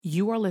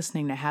You are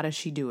listening to How Does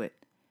She Do It?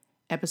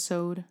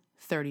 Episode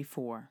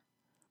 34.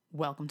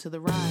 Welcome to the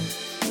ride.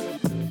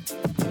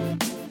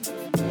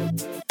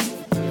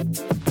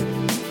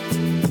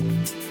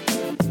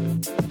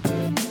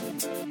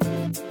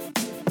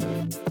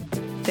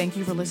 Thank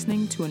you for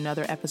listening to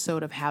another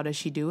episode of How Does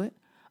She Do It?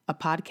 A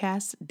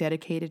podcast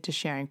dedicated to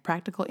sharing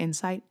practical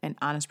insight and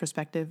honest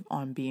perspective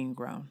on being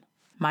grown.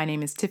 My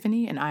name is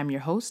Tiffany, and I'm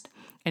your host.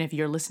 And if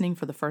you're listening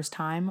for the first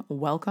time,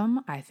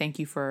 welcome. I thank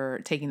you for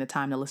taking the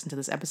time to listen to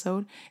this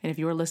episode. And if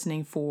you're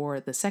listening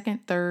for the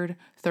second, third,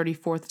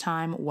 34th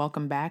time,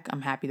 welcome back.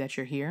 I'm happy that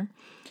you're here.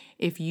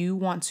 If you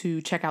want to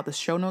check out the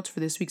show notes for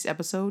this week's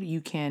episode,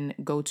 you can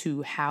go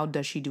to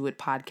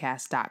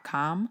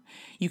howdoesshedouitpodcast.com.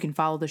 You can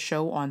follow the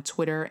show on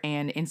Twitter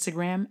and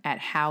Instagram at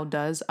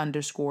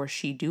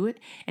howdoes_she-do-it.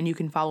 And you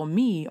can follow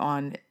me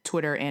on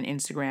Twitter and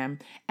Instagram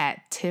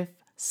at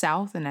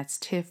TiffSouth, and that's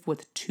Tiff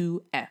with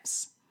 2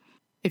 Fs.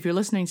 If you're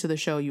listening to the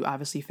show, you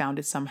obviously found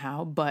it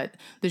somehow, but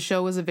the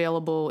show is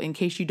available in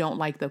case you don't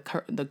like the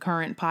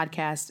current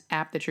podcast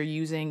app that you're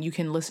using. You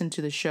can listen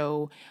to the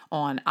show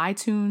on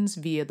iTunes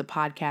via the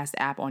podcast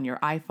app on your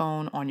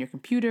iPhone, on your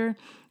computer.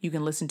 You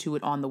can listen to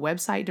it on the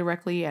website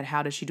directly at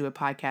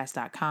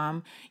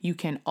howdoesshedouitpodcast.com. You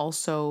can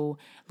also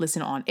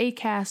listen on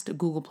Acast,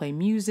 Google Play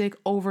Music,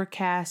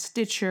 Overcast,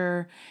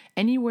 Stitcher,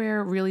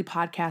 anywhere really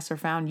podcasts are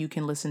found, you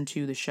can listen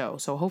to the show.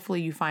 So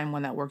hopefully you find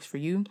one that works for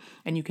you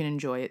and you can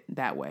enjoy it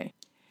that way.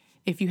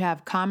 If you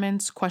have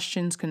comments,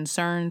 questions,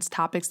 concerns,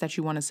 topics that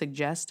you want to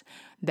suggest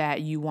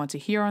that you want to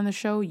hear on the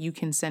show, you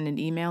can send an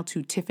email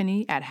to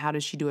Tiffany at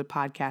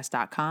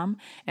howdoesshedouitpodcast.com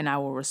and I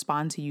will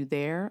respond to you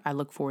there. I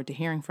look forward to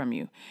hearing from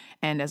you.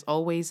 And as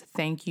always,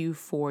 thank you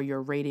for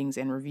your ratings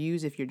and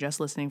reviews. If you're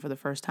just listening for the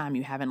first time,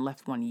 you haven't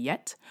left one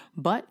yet.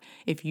 But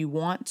if you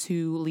want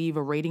to leave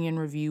a rating and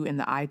review in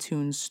the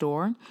iTunes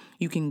store,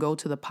 you can go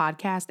to the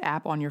podcast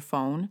app on your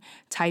phone,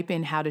 type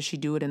in How Does She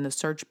Do It in the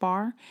search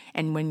bar,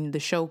 and when the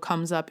show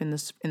comes up in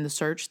the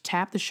search,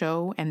 tap the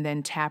show and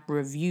then tap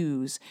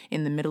reviews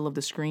in the middle of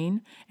the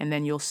screen, and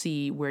then you'll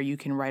see where you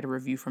can write a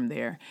review from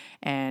there.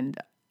 And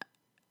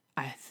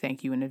I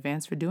thank you in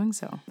advance for doing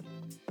so.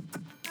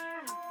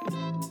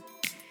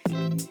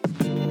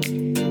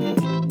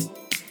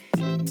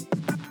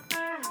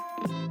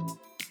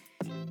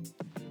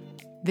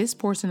 This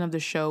portion of the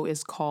show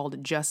is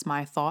called Just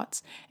My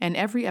Thoughts, and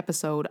every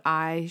episode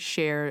I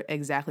share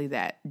exactly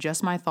that,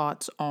 just my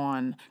thoughts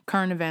on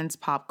current events,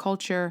 pop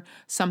culture,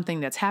 something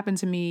that's happened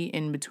to me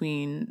in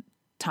between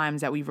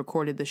times that we've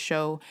recorded the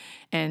show,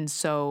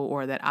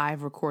 or that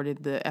I've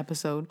recorded the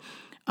episode.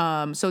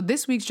 So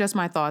this week's Just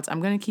My Thoughts,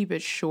 I'm going to keep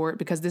it short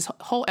because this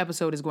whole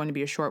episode is going to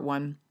be a short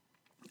one.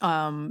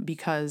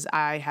 Because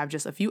I have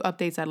just a few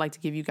updates I'd like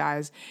to give you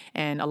guys,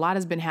 and a lot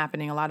has been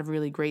happening, a lot of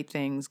really great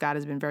things. God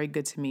has been very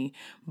good to me.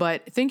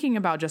 But thinking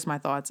about Just My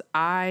Thoughts,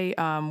 I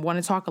want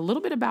to talk a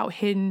little bit about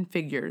Hidden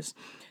Figures.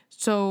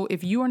 So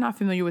if you are not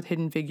familiar with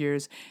Hidden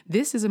Figures,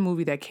 this is a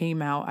movie that came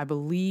out, I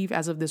believe,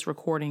 as of this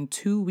recording,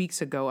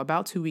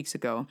 about 2 weeks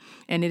ago,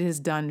 and it has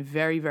done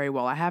very, very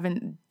well. I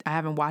haven't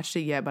watched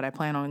it yet, but I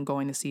plan on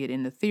going to see it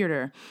in the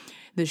theater.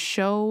 The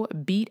show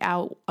beat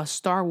out a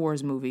Star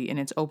Wars movie in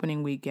its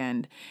opening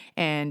weekend,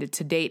 and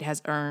to date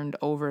has earned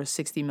over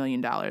 $60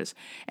 million.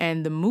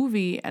 And the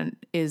movie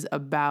is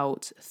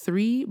about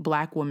 3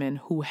 Black women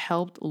who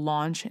helped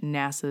launch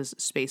NASA's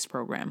space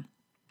program.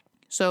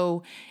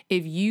 So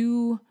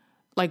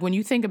when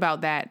you think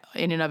about that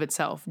in and of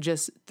itself,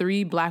 just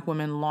 3 Black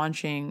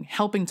women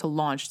helping to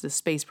launch the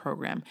space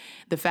program.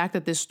 The fact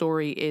that this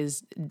story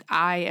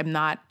I am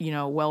not,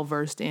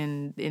 well-versed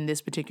in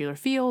this particular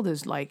field,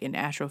 is like in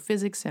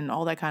astrophysics and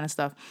all that kind of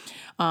stuff.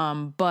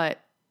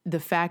 But the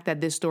fact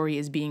that this story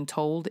is being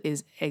told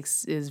is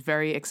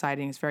very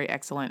exciting. It's very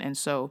excellent. And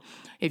so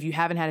if you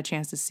haven't had a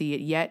chance to see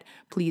it yet,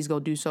 please go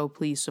do so.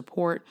 Please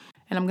support.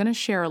 And I'm going to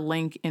share a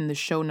link in the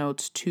show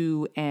notes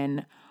to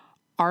an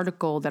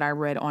article that I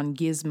read on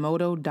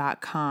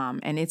Gizmodo.com,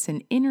 and it's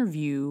an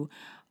interview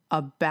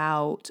with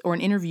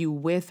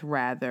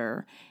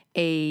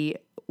a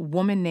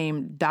woman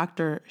named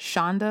Dr.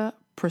 Shonda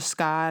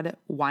Prasad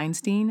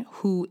Weinstein,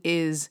 who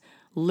is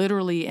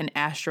literally an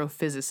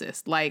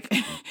astrophysicist.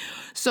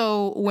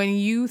 So when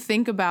you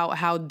think about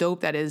how dope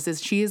that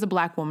is she is a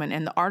Black woman,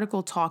 and the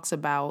article talks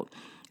about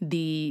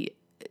the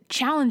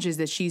challenges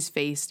that she's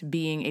faced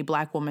being a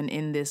Black woman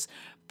in this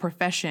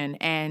profession.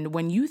 And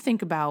when you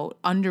think about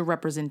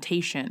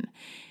underrepresentation,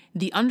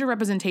 the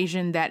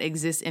underrepresentation that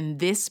exists in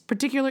this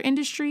particular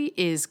industry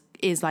is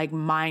like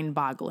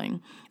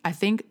mind-boggling. I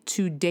think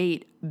to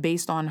date,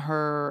 based on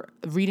her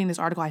reading this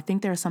article, I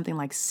think there are something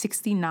like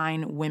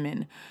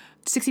 69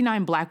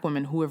 Black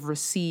women who have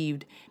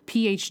received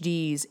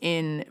PhDs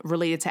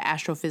related to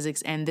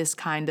astrophysics and this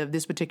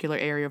particular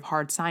area of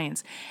hard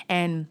science.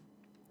 And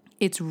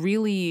it's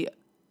really,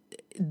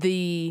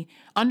 the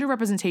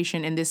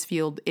underrepresentation in this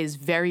field is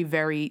very,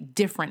 very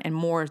different and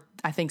more,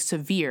 I think,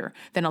 severe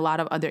than a lot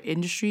of other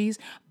industries.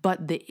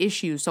 But the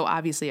issues, so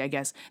obviously, I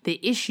guess,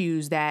 the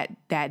issues that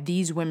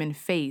these women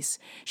face,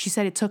 she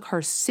said it took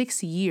her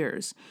 6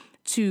 years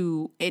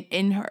to it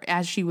in her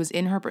as she was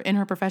in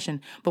her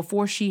profession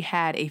before she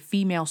had a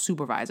female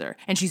supervisor,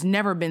 and she's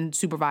never been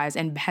supervised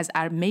and has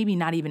maybe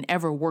not even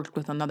ever worked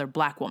with another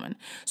Black woman.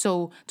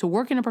 So to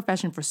work in a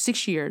profession for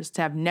 6 years,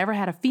 to have never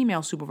had a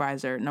female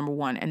supervisor, number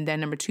one, and then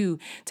number two,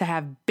 to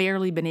have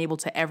barely been able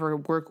to ever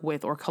work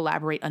with or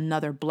collaborate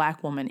another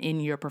Black woman in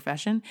your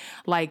profession,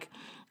 like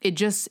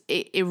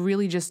it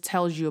really just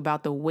tells you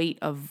about the weight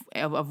of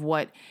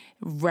what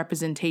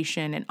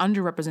representation and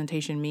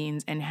underrepresentation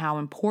means, and how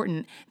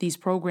important these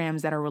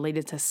programs that are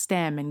related to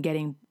STEM and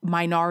getting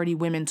minority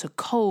women to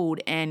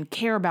code and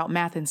care about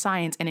math and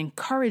science and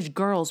encourage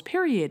girls,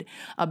 period,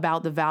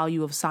 about the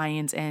value of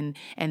science and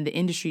the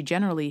industry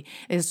generally.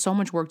 Is so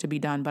much work to be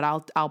done. But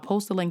I'll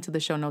post a link to the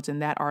show notes in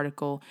that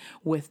article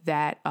with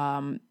that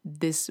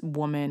this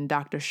woman,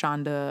 Dr.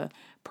 Shonda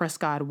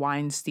Prescott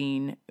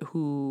Weinstein,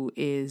 who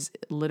is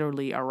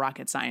literally a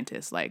rocket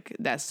scientist. Like,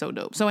 that's so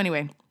dope. So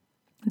anyway,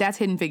 that's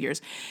Hidden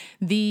Figures.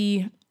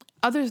 The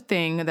other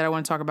thing that I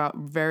want to talk about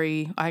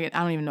I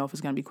don't even know if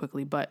it's going to be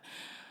quickly, but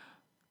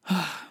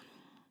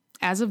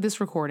as of this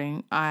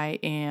recording, I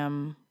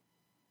am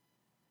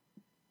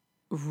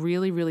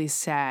really, really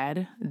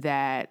sad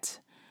that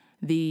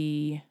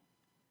the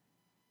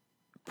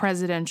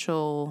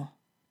presidential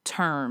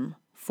term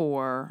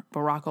for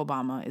Barack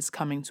Obama is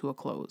coming to a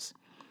close.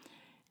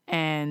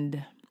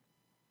 And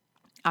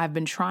I've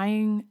been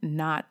trying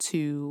not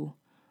to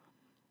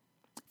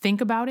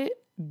think about it,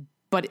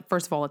 but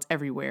first of all, it's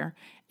everywhere.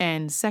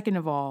 And second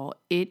of all,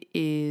 it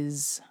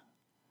is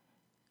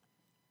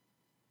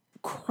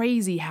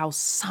crazy how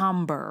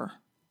somber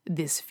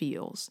this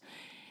feels,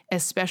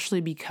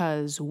 especially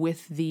because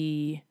with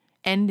the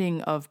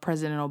ending of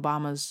President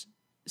Obama's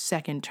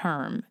second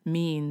term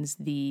means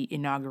the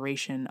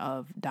inauguration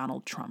of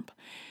Donald Trump.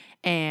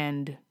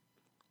 And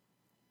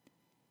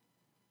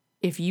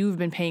if you've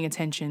been paying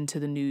attention to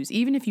the news,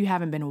 even if you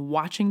haven't been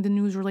watching the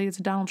news related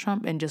to Donald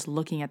Trump and just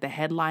looking at the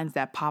headlines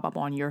that pop up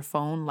on your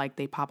phone like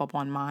they pop up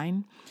on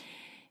mine,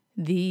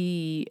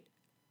 the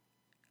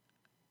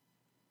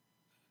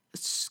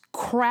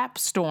crap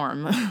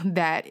storm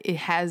that it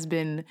has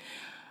been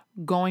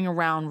going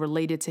around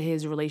related to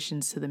his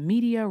relations to the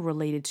media,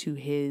 related to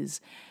his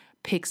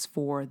picks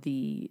for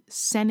the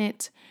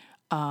Senate,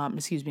 not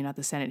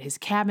the Senate, his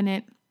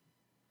cabinet,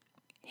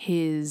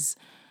 his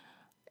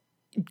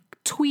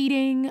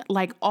tweeting,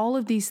 like all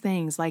of these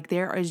things, like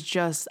there is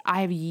just,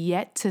 I have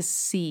yet to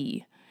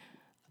see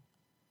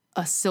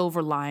a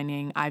silver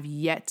lining. I've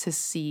yet to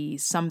see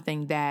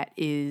something that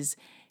is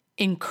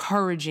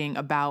encouraging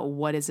about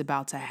what is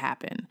about to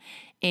happen.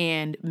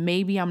 And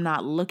maybe I'm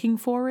not looking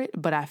for it,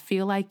 but I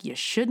feel like you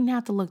shouldn't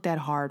have to look that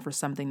hard for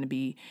something to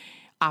be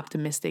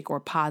optimistic or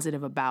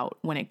positive about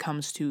when it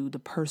comes to the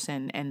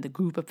person and the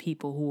group of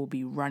people who will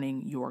be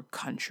running your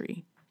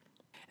country.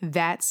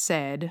 That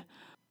said,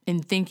 in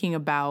thinking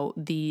about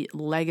the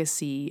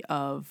legacy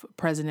of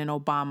President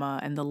Obama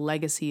and the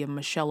legacy of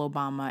Michelle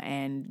Obama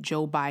and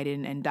Joe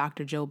Biden and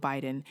Dr. Joe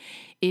Biden,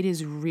 it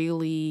is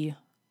really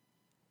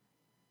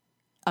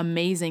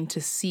amazing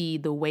to see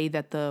the way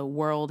that the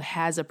world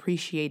has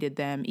appreciated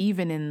them,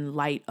 even in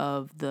light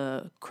of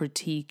the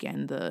critique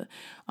and the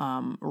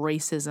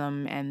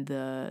racism and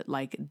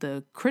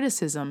the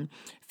criticism,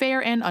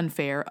 fair and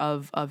unfair,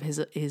 of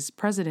his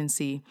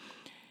presidency.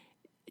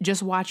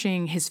 Just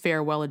watching his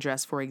farewell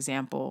address, for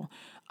example,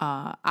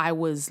 I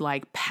was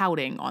like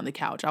pouting on the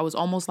couch. I was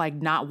almost like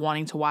not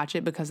wanting to watch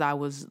it because I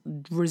was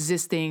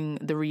resisting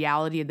the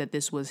reality that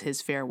this was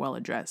his farewell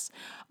address.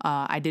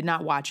 I did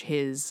not watch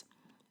his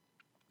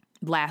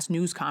last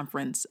news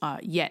conference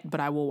yet,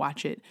 but I will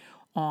watch it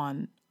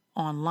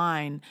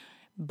online.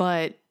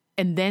 And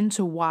then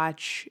to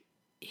watch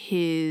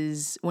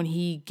when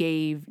he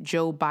gave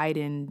Joe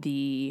Biden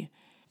the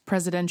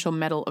Presidential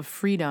Medal of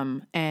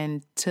Freedom,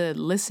 and to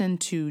listen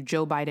to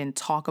Joe Biden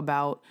talk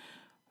about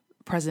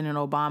President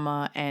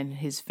Obama and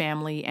his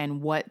family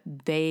and what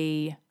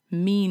they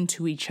mean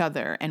to each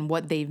other and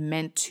what they've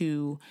meant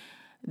to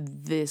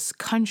this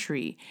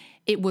country.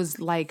 It was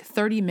like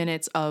 30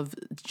 minutes of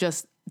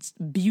just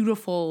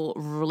beautiful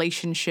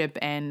relationship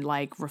and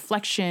like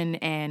reflection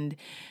and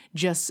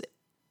just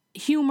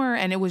humor,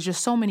 and it was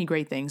just so many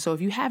great things. So if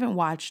you haven't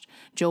watched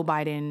Joe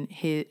Biden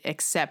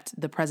accept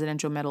the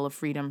Presidential Medal of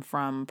Freedom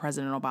from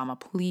President Obama,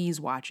 please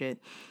watch it.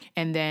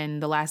 And then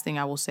the last thing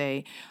I will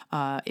say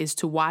is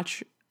to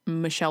watch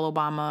Michelle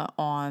Obama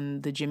on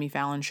the Jimmy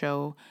Fallon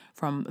show,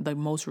 from the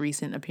most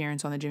recent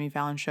appearance on the Jimmy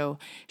Fallon show.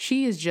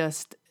 She is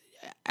just,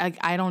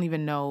 I don't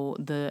even know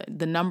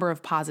the number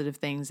of positive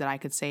things that I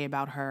could say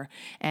about her.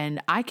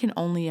 And I can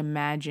only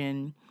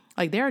imagine,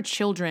 like, there are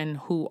children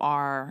who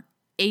are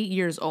 8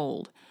 years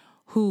old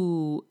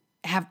who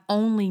have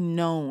only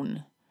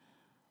known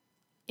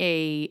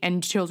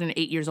and children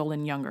 8 years old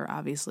and younger,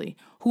 obviously,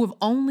 who have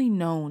only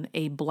known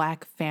a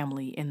Black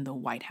family in the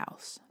White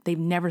House. They've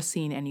never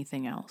seen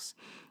anything else.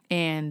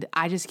 And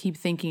I just keep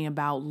thinking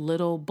about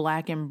little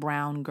Black and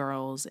brown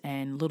girls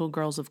and little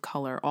girls of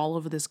color all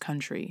over this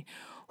country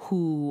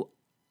who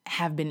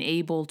have been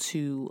able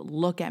to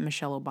look at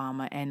Michelle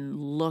Obama and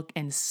look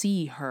and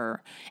see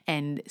her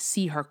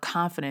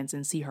confidence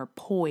and see her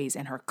poise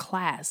and her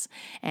class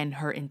and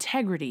her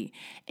integrity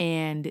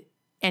and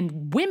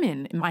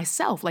women,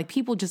 myself, like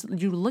people just,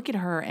 you look at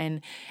her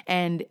and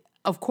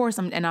of course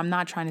I'm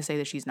not trying to say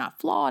that she's not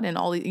flawed and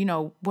all,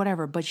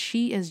 whatever, but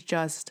she is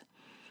just,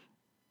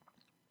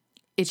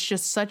 it's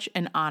just such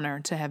an honor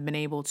to have been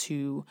able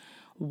to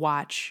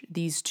watch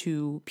these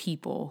two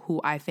people who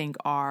I think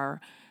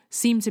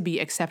seem to be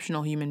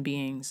exceptional human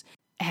beings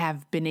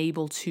have been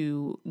able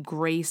to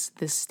grace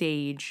the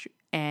stage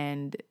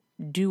and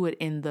do it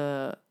in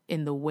the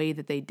way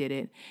that they did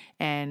it.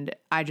 And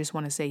I just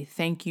want to say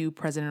thank you,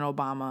 President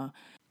Obama.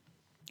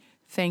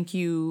 Thank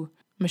you,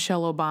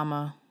 Michelle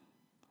Obama,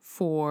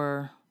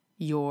 for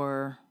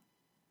your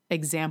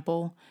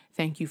example.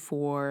 Thank you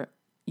for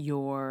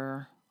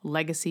your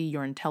legacy,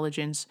 your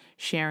intelligence,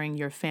 sharing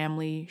your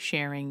family,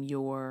 sharing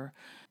your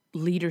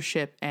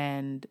leadership,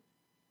 and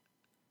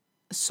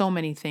so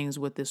many things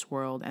with this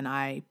world. And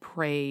I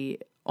pray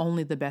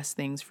only the best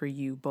things for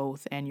you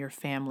both and your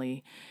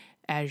family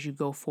as you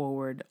go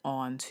forward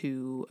on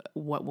to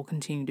what will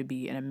continue to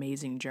be an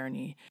amazing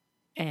journey.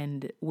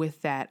 And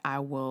with that, I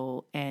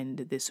will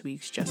end this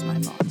week's Just My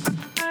Thoughts.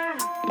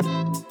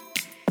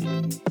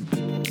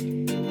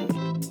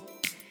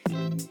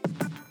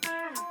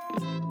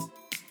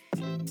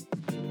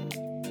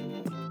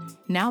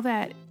 Now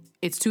that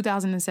it's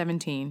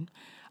 2017,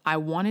 I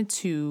wanted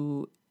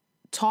to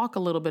talk a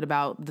little bit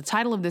about, the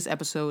title of this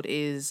episode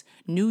is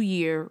New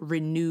Year,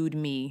 Renewed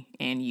Me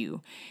and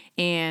You.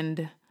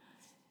 And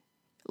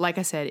like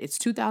I said, it's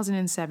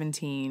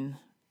 2017.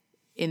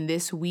 In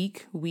this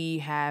week, we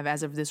have,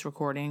 as of this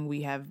recording,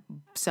 we have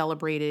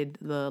celebrated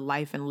the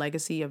life and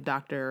legacy of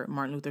Dr.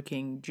 Martin Luther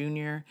King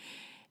Jr.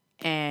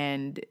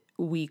 And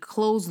we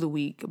close the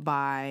week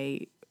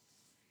by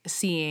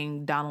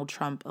seeing Donald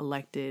Trump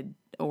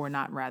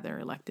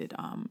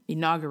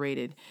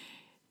inaugurated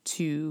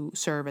to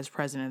serve as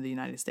president of the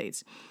United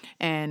States.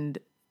 And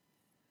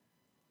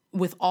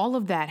with all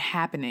of that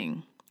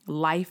happening,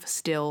 life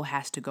still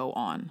has to go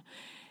on.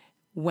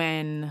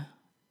 When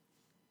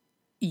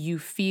you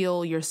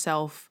feel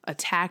yourself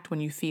attacked, when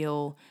you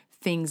feel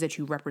things that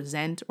you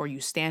represent or you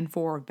stand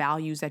for, or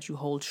values that you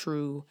hold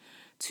true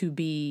to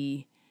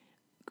be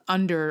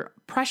under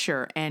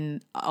pressure,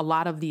 and a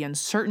lot of the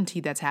uncertainty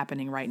that's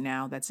happening right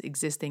now that's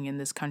existing in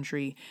this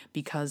country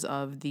because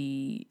of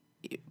the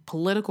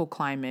political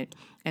climate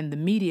and the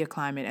media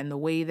climate and the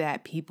way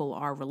that people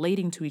are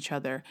relating to each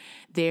other,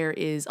 there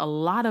is a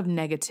lot of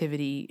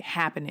negativity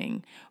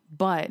happening.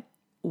 But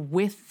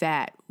with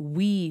that,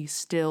 we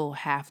still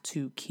have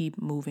to keep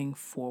moving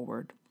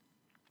forward.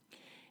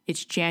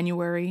 It's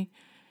January.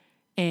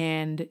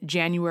 And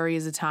January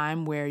is a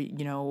time where,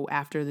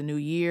 after the new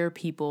year,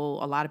 a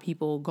lot of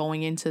people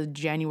going into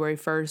January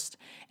 1st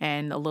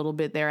and a little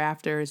bit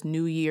thereafter is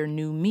New Year,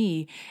 New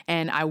Me.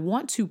 And I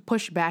want to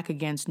push back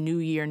against New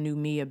Year, New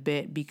Me a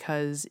bit,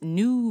 because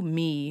new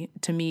me,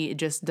 to me, it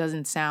just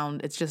doesn't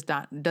sound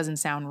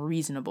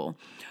reasonable.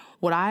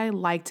 What I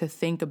like to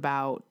think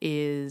about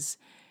is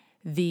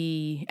I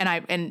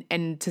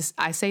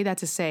say that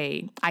to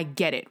say, I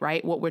get it,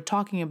 right? What we're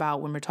talking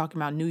about when we're talking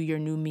about New Year,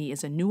 New Me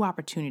is a new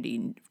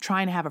opportunity,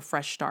 trying to have a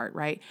fresh start,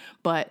 right?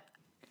 But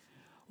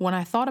when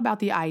I thought about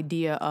the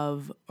idea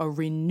of a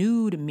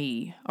renewed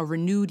me, a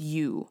renewed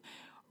you,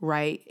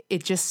 right?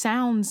 It just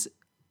sounds,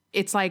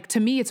 it's like, to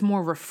me, it's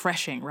more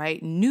refreshing,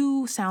 right?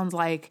 New sounds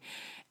like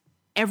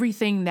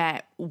everything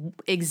that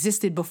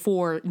existed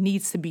before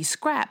needs to be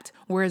scrapped.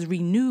 Whereas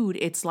renewed,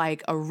 it's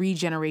like a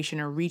regeneration,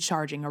 or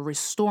recharging, or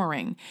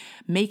restoring,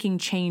 making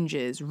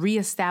changes,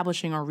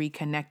 reestablishing or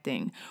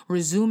reconnecting,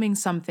 resuming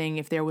something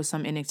if there was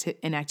some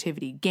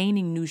inactivity,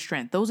 gaining new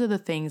strength. Those are the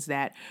things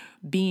that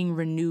being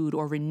renewed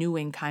or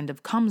renewing kind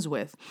of comes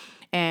with.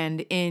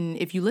 And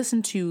if you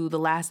listen to the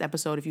last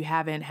episode, if you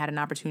haven't had an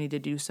opportunity to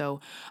do so,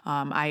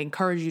 I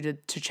encourage you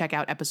to check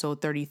out episode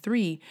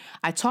 33.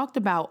 I talked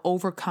about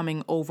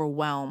being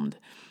overwhelmed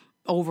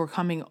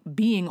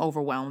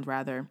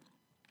rather.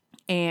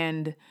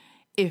 And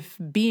if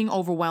being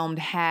overwhelmed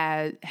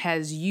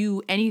has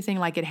you anything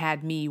like it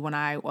had me when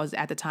I was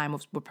at the time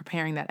of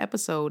preparing that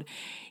episode,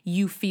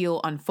 you feel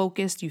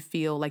unfocused, you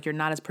feel like you're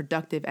not as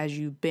productive as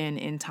you've been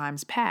in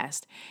times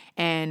past.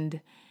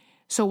 And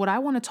so what I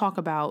want to talk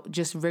about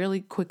just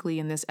really quickly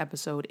in this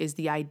episode is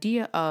the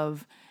idea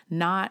of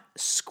not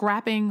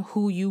scrapping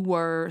who you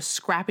were,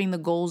 scrapping the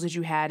goals that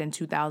you had in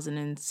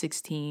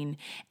 2016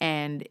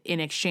 and in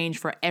exchange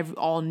for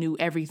all new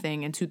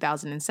everything in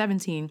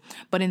 2017,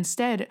 but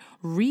instead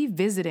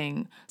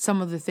revisiting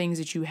some of the things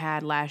that you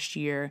had last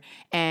year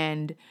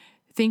and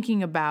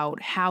thinking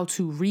about how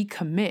to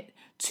recommit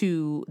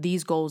to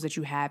these goals that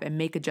you have and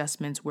make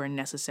adjustments where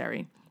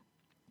necessary.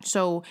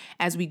 So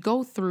as we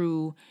go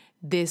through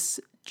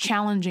this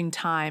challenging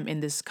time in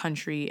this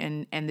country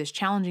and this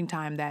challenging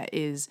time that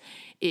is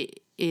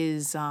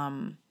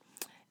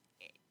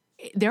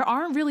there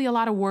aren't really a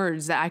lot of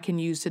words that I can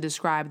use to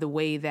describe the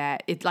way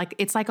that it's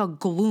like a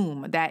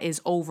gloom that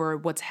is over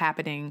what's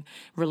happening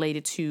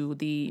related to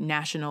the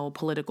national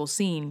political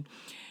scene.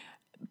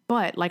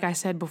 But like I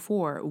said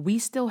before, we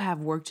still have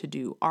work to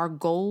do. Our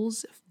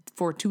goals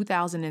for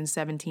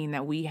 2017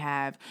 that we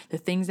have, the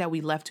things that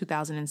we left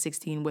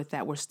 2016 with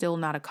that were still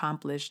not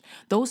accomplished,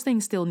 those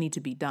things still need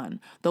to be done.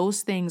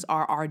 Those things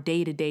are our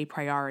day-to-day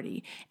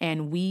priority.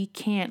 And we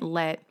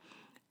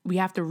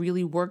have to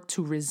really work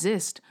to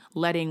resist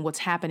letting what's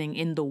happening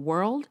in the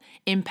world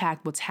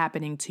impact what's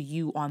happening to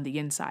you on the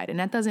inside. And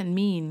that doesn't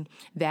mean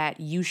that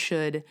you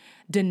should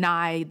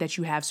deny that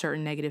you have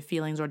certain negative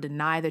feelings or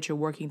deny that you're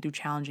working through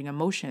challenging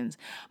emotions.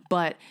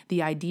 But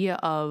the idea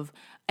of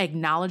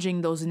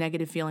acknowledging those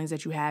negative feelings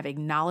that you have,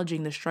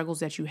 acknowledging the struggles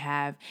that you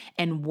have,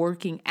 and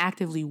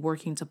actively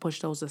working to push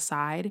those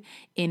aside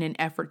in an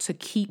effort to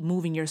keep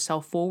moving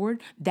yourself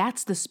forward,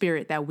 that's the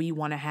spirit that we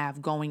want to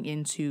have going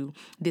into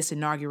this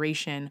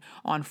inauguration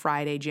on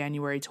Friday,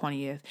 January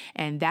 20th.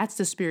 And that's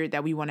the spirit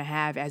that we want to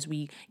have as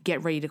we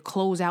get ready to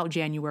close out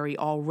January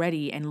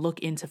already and look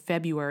into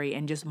February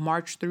and just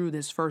march through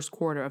this first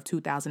quarter of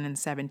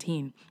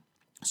 2017.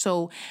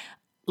 So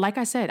like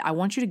I said, I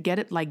want you to get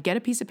a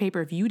piece of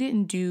paper. If you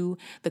didn't do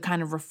the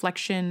kind of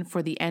reflection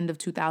for the end of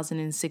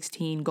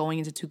 2016 going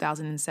into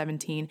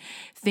 2017,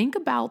 think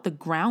about the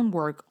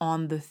groundwork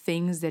on the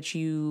things that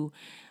you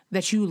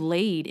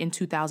laid in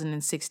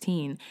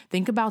 2016.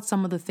 Think about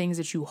some of the things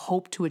that you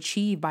hope to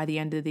achieve by the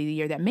end of the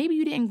year that maybe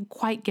you didn't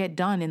quite get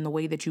done in the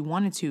way that you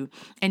wanted to.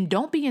 And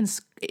don't be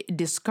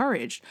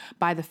discouraged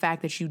by the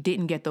fact that you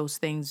didn't get those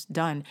things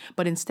done,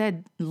 but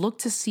instead look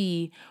to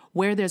see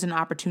where there's an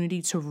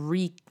opportunity to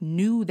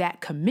renew that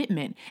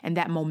commitment and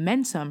that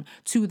momentum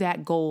to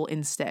that goal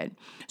instead.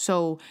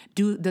 So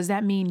does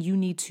that mean you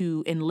need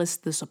to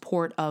enlist the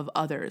support of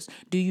others?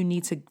 Do you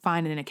need to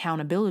find an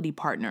accountability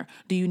partner?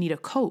 Do you need a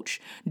coach?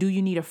 Do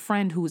you need a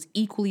friend who is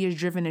equally as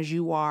driven as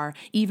you are,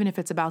 even if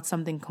it's about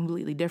something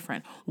completely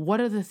different?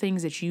 What are the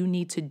things that you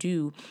need to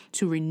do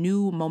to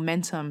renew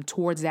momentum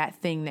towards that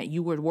thing that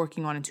you were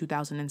working on in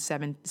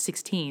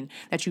 2016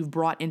 that you've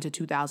brought into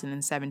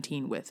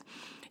 2017 with?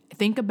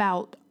 Think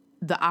about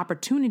the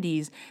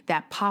opportunities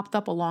that popped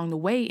up along the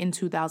way in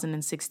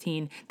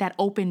 2016 that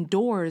opened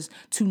doors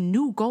to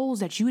new goals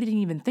that you didn't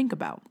even think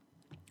about.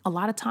 A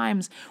lot of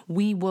times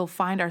we will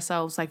find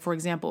ourselves, like, for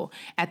example,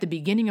 at the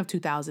beginning of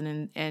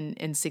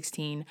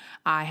 2016,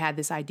 I had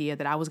this idea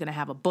that I was going to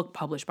have a book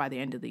published by the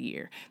end of the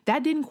year.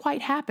 That didn't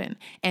quite happen.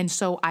 And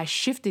so I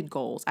shifted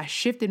goals. I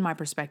shifted my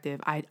perspective.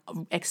 I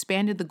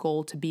expanded the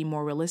goal to be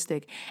more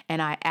realistic,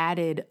 and I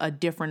added a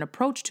different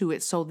approach to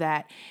it so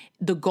that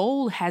the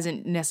goal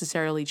hasn't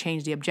necessarily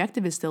changed. The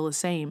objective is still the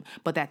same,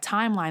 but that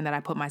timeline that I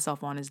put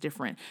myself on is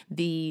different.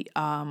 The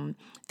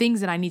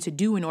things that I need to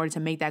do in order to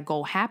make that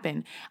goal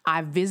happen,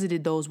 I've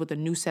visited those with a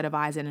new set of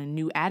eyes and a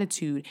new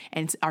attitude,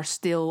 and I'm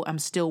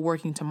still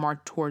working to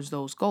march towards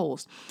those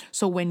goals.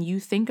 So when you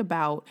think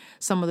about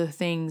some of the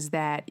things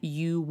that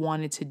you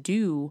wanted to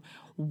do,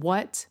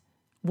 what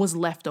was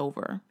left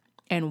over?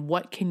 And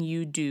what can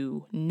you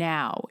do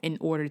now in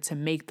order to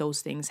make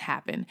those things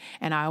happen?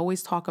 And I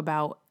always talk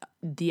about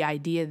the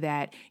idea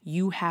that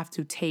you have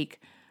to take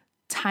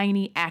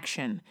tiny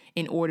action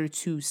in order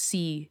to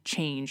see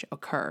change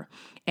occur.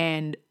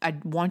 And I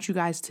want you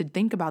guys to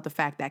think about the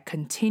fact that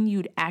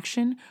continued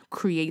action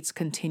creates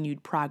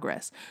continued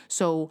progress.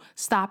 So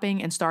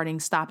stopping and starting,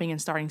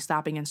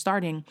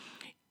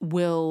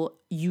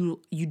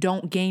 you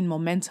don't gain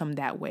momentum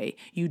that way.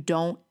 You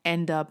don't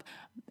end up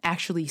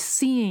actually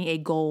seeing a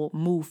goal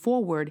move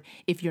forward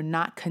if you're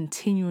not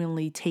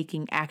continually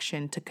taking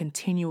action to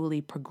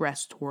continually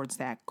progress towards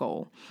that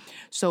goal.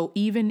 So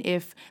even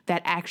if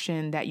that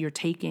action that you're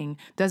taking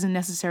doesn't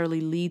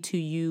necessarily lead to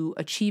you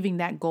achieving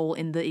that goal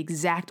in the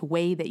exact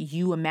way that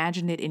you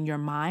imagined it in your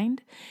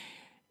mind,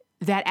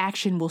 that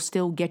action will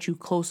still get you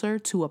closer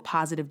to a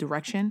positive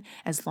direction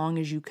as long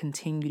as you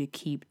continue to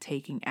keep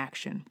taking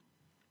action.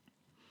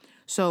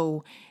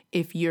 So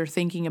if you're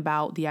thinking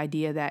about the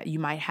idea that you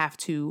might have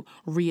to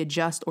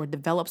readjust or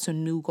develop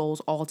some new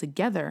goals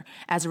altogether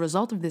as a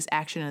result of this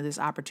action or this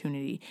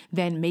opportunity,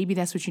 then maybe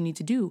that's what you need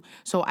to do.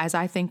 So as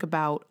I think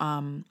about,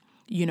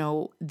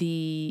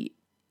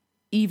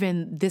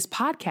 even this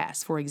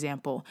podcast, for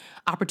example,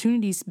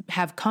 opportunities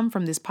have come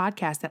from this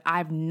podcast that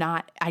I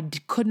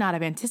could not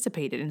have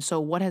anticipated. And so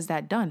what has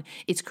that done?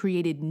 It's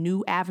created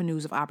new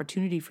avenues of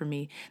opportunity for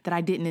me that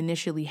I didn't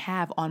initially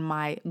have on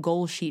my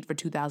goal sheet for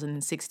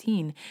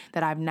 2016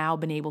 that I've now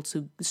been able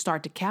to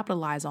start to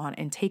capitalize on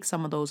and take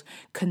some of those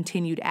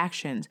continued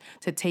actions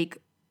to take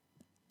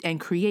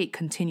and create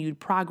continued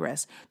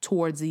progress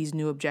towards these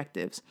new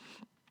objectives.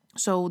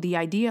 So the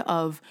idea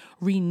of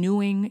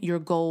renewing your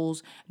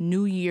goals,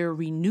 new year,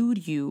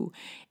 renewed you,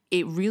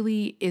 it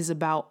really is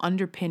about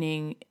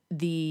underpinning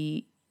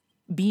the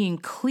being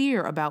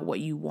clear about what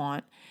you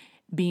want,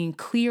 being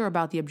clear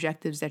about the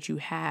objectives that you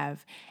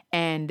have,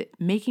 and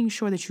making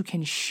sure that you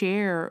can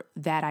share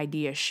that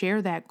idea,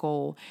 share that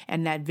goal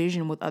and that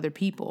vision with other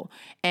people.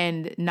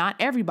 And not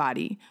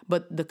everybody,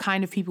 but the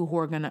kind of people who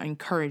are going to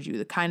encourage you,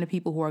 the kind of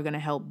people who are going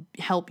to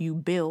help you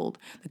build,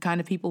 the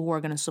kind of people who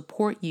are going to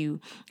support you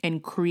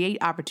and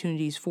create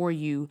opportunities for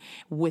you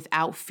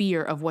without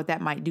fear of what that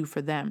might do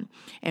for them.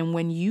 And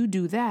when you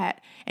do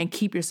that and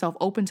keep yourself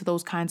open to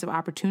those kinds of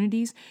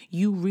opportunities,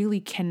 you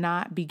really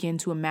cannot begin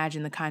to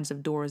imagine the kinds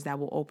of doors that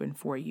will open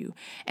for you.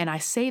 And I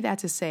say that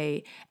to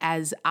say,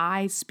 as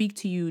I speak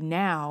to you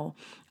now,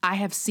 I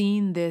have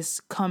seen this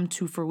come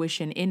to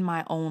fruition in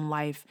my own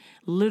life,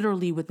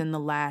 literally within the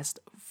last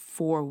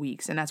 4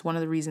 weeks. And that's one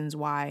of the reasons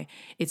why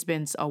it's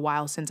been a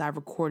while since I've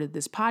recorded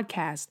this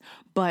podcast.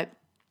 But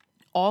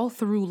all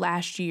through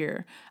last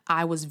year,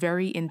 I was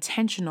very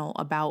intentional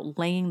about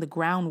laying the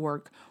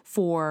groundwork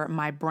for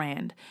my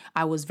brand.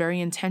 I was very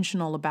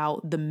intentional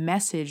about the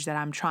message that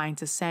I'm trying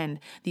to send,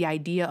 the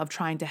idea of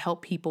trying to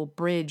help people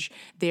bridge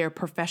their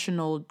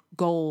professional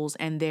goals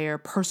and their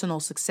personal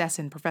success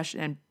and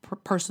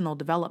personal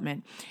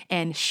development,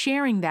 and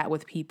sharing that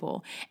with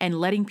people and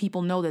letting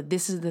people know that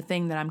this is the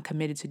thing that I'm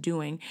committed to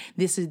doing.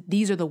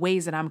 These are the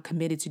ways that I'm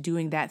committed to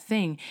doing that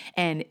thing.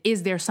 And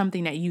is there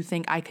something that you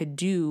think I could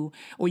do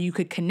or you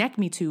could connect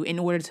me to in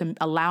order to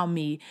allow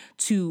me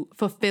to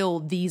fulfill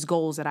these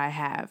goals that I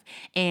have?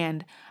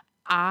 And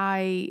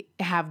I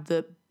have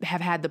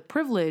had the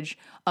privilege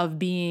of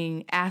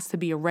being asked to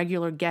be a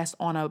regular guest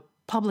on a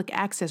public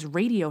access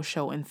radio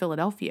show in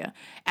Philadelphia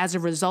as a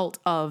result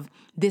of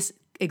this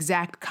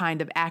exact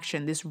kind of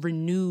action, this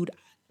renewed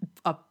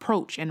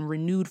approach and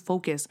renewed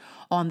focus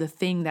on the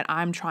thing that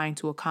I'm trying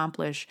to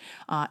accomplish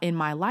in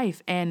my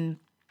life. And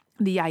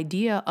the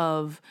idea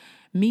of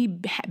me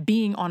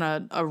being on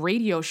a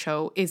radio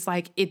show is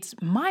like, it's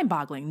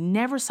mind-boggling.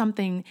 Never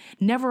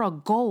a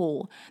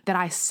goal that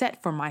I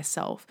set for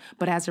myself,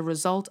 but as a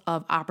result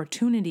of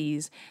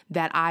opportunities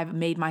that I've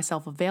made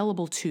myself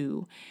available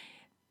to,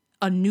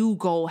 a new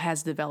goal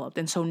has developed.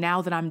 And so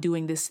now that I'm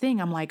doing this thing,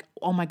 I'm like,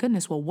 oh my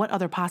goodness, well, what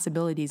other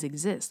possibilities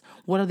exist?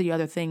 What are the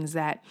other things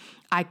that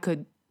I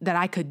could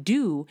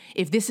do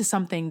if this is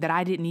something that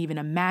I didn't even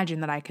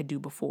imagine that I could do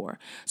before?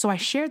 So I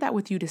share that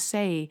with you to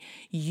say,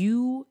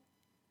 you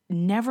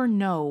never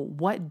know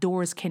what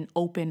doors can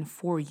open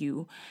for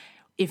you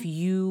if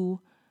you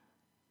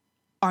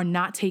are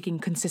not taking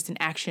consistent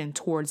action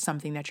towards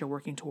something that you're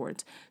working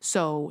towards.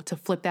 So to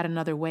flip that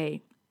another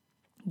way,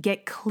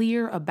 get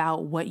clear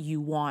about what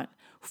you want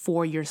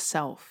for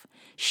yourself.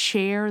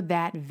 Share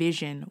that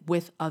vision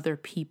with other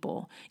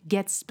people.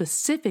 Get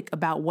specific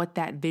about what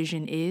that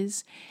vision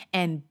is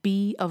and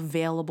be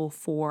available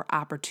for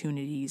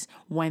opportunities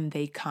when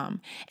they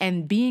come.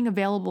 And being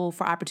available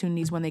for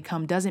opportunities when they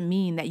come doesn't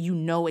mean that you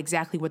know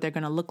exactly what they're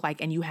going to look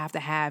like and you have to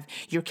have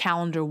your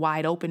calendar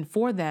wide open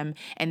for them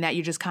and that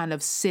you're just kind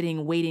of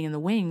sitting, waiting in the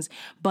wings.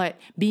 But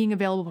being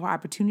available for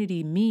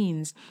opportunity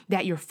means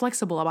that you're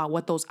flexible about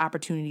what those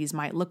opportunities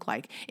might look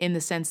like, in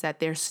the sense that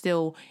they're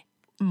still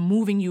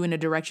moving you in a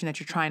direction that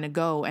you're trying to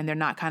go and they're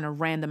not kind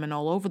of random and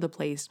all over the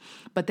place,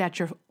 but that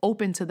you're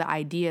open to the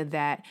idea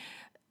that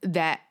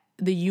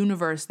the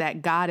universe,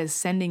 that God is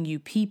sending you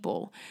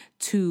people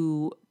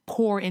to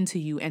pour into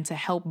you and to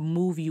help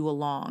move you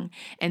along.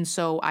 And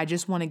so I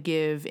just want to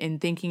give, in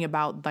thinking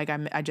about, like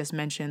I just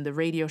mentioned, the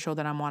radio show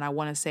that I'm on, I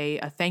want to say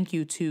a thank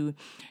you to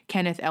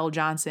Kenneth L.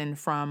 Johnson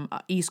from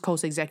East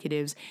Coast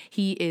Executives.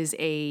 He is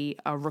a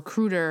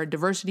recruiter,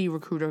 diversity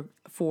recruiter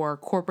for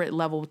corporate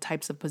level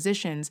types of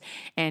positions.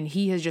 And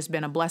he has just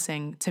been a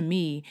blessing to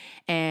me.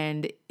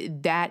 And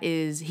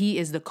he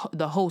is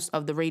the host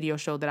of the radio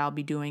show that I'll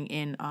be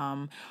doing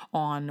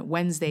on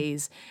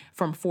Wednesdays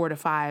from 4 to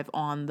 5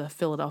 on the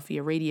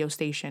Philadelphia radio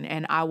station.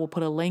 And I will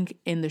put a link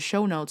in the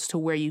show notes to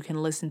where you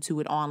can listen to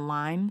it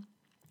online.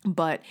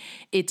 But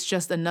it's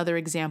just another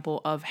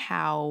example of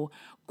how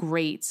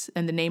great,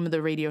 and the name of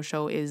the radio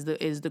show is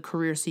the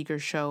Career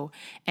Seekers Show.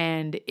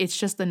 And it's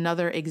just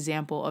another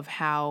example of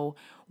how,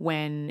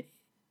 when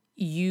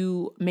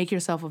you make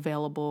yourself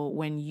available,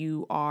 when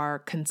you are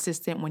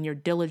consistent, when you're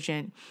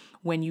diligent,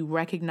 when you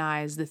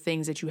recognize the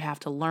things that you have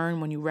to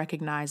learn, when you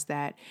recognize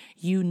that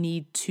you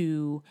need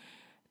to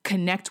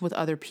connect with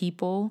other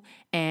people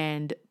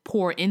and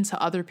pour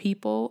into other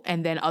people,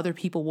 and then other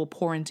people will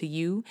pour into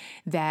you,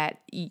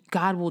 that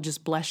God will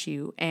just bless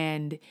you.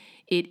 And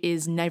it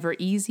is never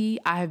easy.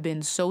 I have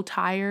been so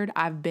tired.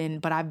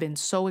 But I've been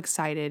so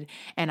excited,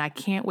 and I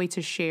can't wait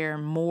to share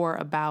more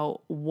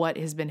about what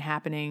has been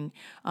happening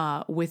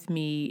with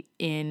me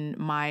on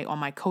my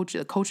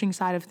the coaching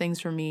side of things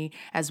for me,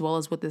 as well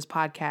as with this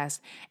podcast.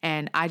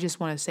 And I just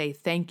want to say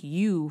thank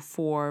you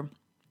for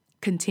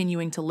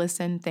continuing to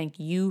listen. Thank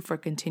you for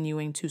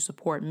continuing to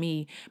support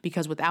me,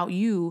 because without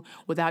you,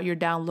 without your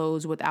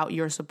downloads, without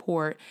your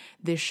support,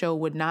 this show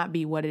would not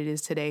be what it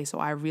is today. So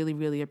I really,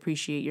 really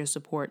appreciate your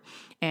support.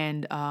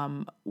 And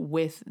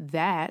with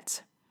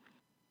that,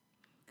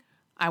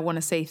 I want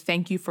to say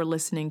thank you for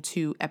listening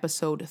to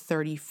episode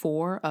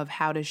 34 of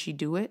How Does She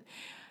Do It?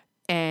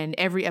 And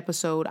every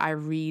episode, I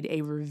read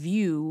a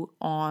review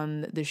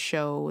on the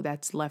show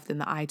that's left in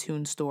the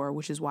iTunes store,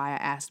 which is why I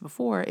asked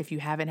before, if you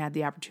haven't had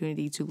the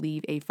opportunity to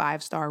leave a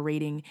 5-star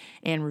rating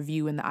and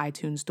review in the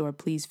iTunes store,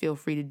 please feel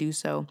free to do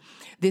so.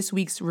 This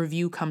week's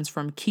review comes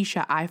from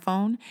Keisha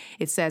iPhone.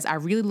 It says, I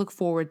really look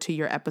forward to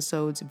your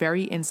episodes.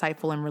 Very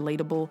insightful and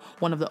relatable.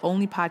 One of the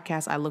only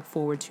podcasts I look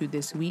forward to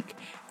this week.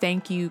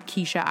 Thank you,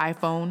 Keisha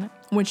iPhone.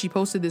 When she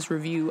posted this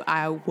review,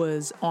 I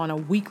was on a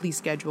weekly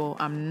schedule.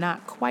 I'm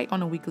not quite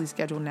on a weekly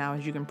schedule now,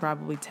 as you can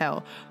probably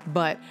tell,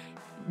 but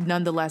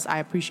nonetheless, I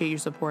appreciate your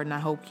support, and I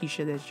hope,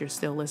 Keisha, that you're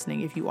still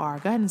listening. If you are,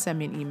 go ahead and send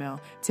me an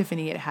email,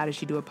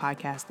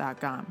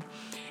 Tiffany@howdidshedopodcast.com.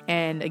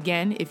 And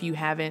again, if you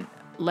haven't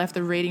left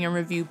a rating and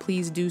review,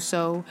 please do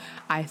so.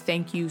 I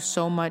thank you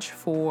so much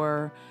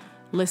for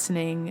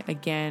listening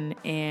again,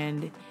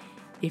 and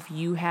if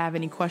you have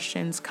any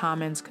questions,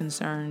 comments,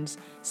 concerns,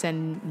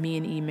 send me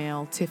an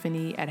email,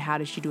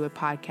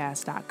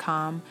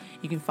 Tiffany@howdidshedopodcast.com.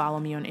 You can follow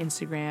me on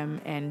Instagram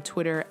and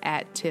Twitter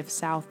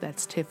 @TiffSouth.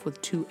 That's Tiff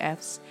with 2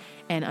 Fs.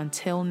 And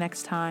until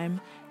next time,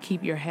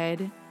 keep your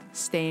head,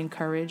 stay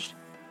encouraged,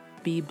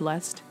 be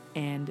blessed,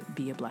 and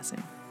be a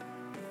blessing.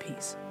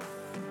 Peace.